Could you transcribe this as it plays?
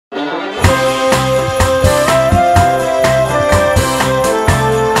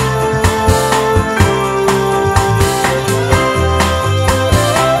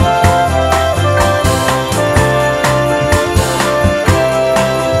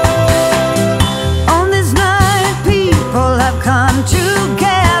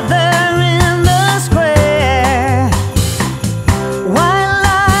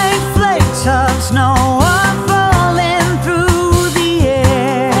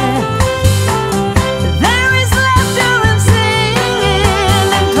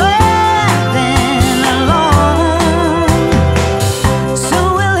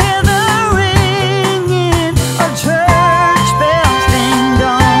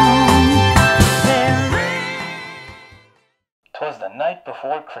night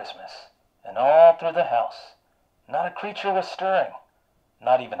before Christmas, and all through the house, not a creature was stirring,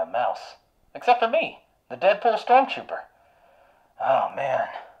 not even a mouse, except for me, the Deadpool Stormtrooper. Oh man,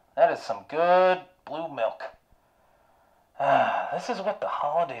 that is some good blue milk. This is what the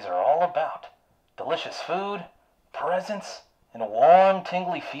holidays are all about. Delicious food, presents, and warm,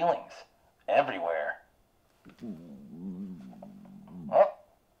 tingly feelings everywhere. Oh,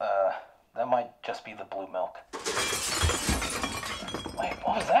 that might just be the blue milk. Wait,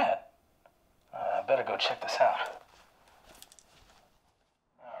 what was that? I better go check this out.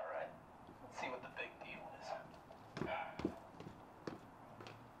 Alright, let's see what the big deal is.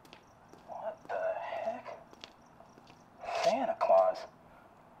 What the heck? Santa Claus?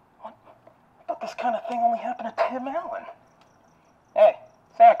 What? I thought this kind of thing only happened to Tim Allen. Hey,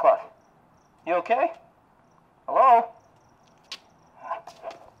 Santa Claus. You okay? Hello?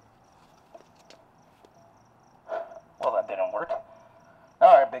 Well, that didn't work.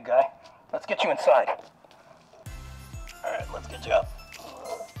 Alright, big guy. Let's get you inside. Alright, let's get you up.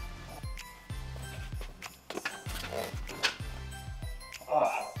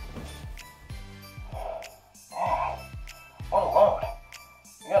 Oh. Man, what a load.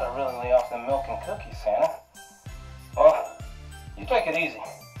 You gotta really lay off the milk and cookies, Santa. Well, you take it easy.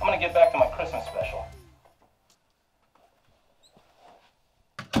 I'm gonna get back to my Christmas special.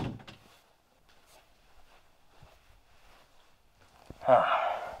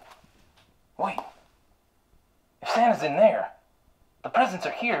 Wait. If Santa's in there, the presents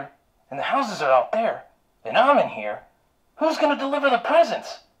are here, and the houses are out there, and I'm in here, who's gonna deliver the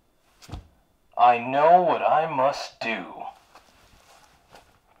presents? I know what I must do.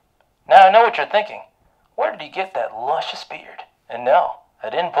 Now I know what you're thinking. Where did he get that luscious beard? And no, I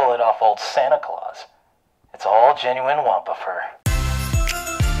didn't pull it off old Santa Claus. It's all genuine Wampa fur.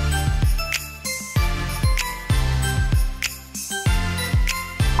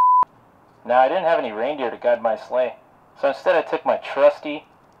 Now, I didn't have any reindeer to guide my sleigh, so instead I took my trusty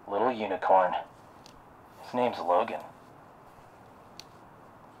little unicorn. His name's Logan.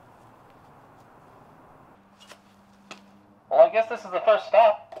 Well, I guess this is the first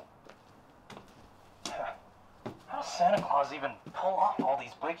stop. How does Santa Claus even pull off all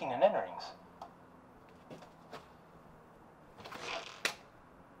these breaking and enterings?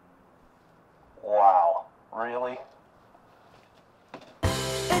 Wow, really?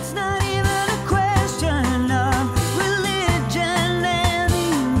 It's not even a question of religion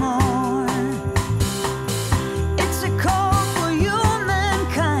anymore. It's a call for human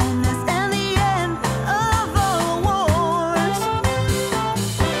kindness and the end of all wars.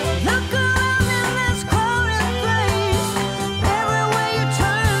 Look around in this crowded place. Everywhere you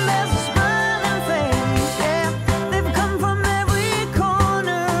turn there's a smiling face. Yeah, they've come from every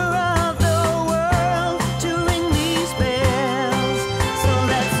corner of the world to ring these bells. So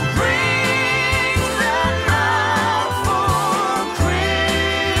let's ring them out for Christmas,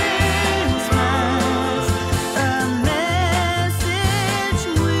 a message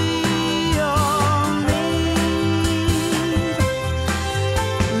we all need.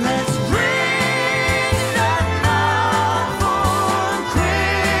 Let's ring them out for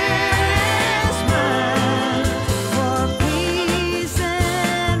Christmas, for peace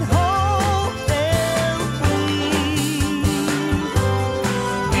and hope they'll plead.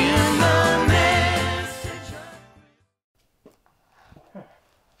 In the message.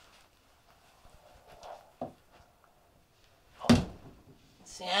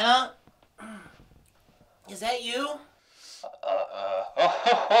 Santa? Is that you?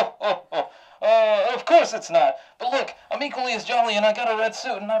 Of course it's not. But look, I'm equally as jolly and I got a red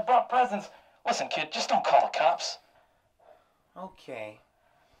suit and I brought presents. Listen, kid, just don't call the cops. Okay.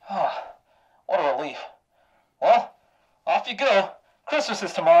 Oh, what a relief. Well, off you go. Christmas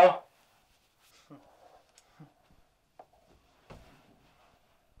is tomorrow.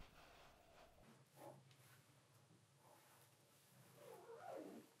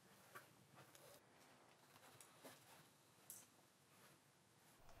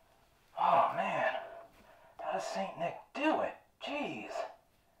 Oh, man. How does St. Nick do it? Jeez.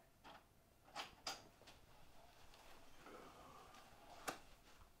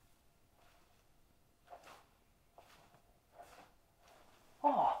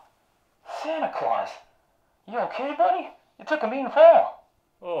 Oh, Santa Claus. You okay, buddy? You took a mean fall.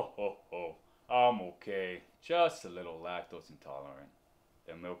 Oh, ho, ho. I'm okay. Just a little lactose intolerant.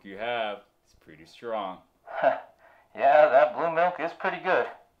 The milk you have is pretty strong. Yeah, that blue milk is pretty good.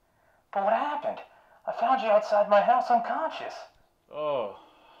 But what happened? I found you outside my house unconscious. Oh,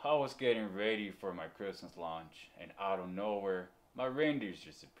 I was getting ready for my Christmas lunch, and out of nowhere, my reindeers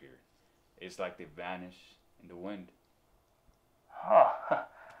disappeared. It's like they vanished in the wind. Oh,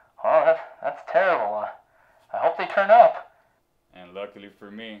 oh, that's terrible. I hope they turn up. And luckily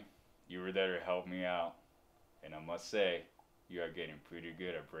for me, you were there to help me out. And I must say, you are getting pretty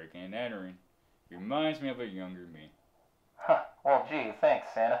good at breaking and entering. Reminds me of a younger me. Huh. Well, gee, thanks,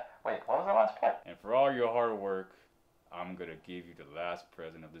 Santa. Wait, what was the last part? And for all your hard work, I'm gonna give you the last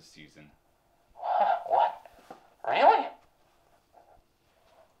present of the season. What? Really?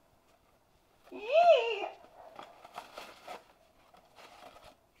 Yee!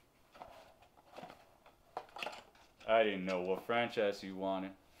 I didn't know what franchise you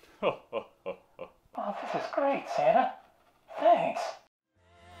wanted. Oh, this is great, Santa. Thanks.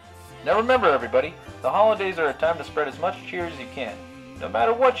 Now remember, everybody, the holidays are a time to spread as much cheer as you can. No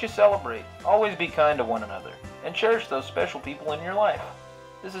matter what you celebrate, always be kind to one another, and cherish those special people in your life.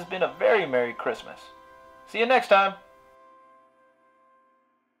 This has been a very Merry Christmas. See you next time.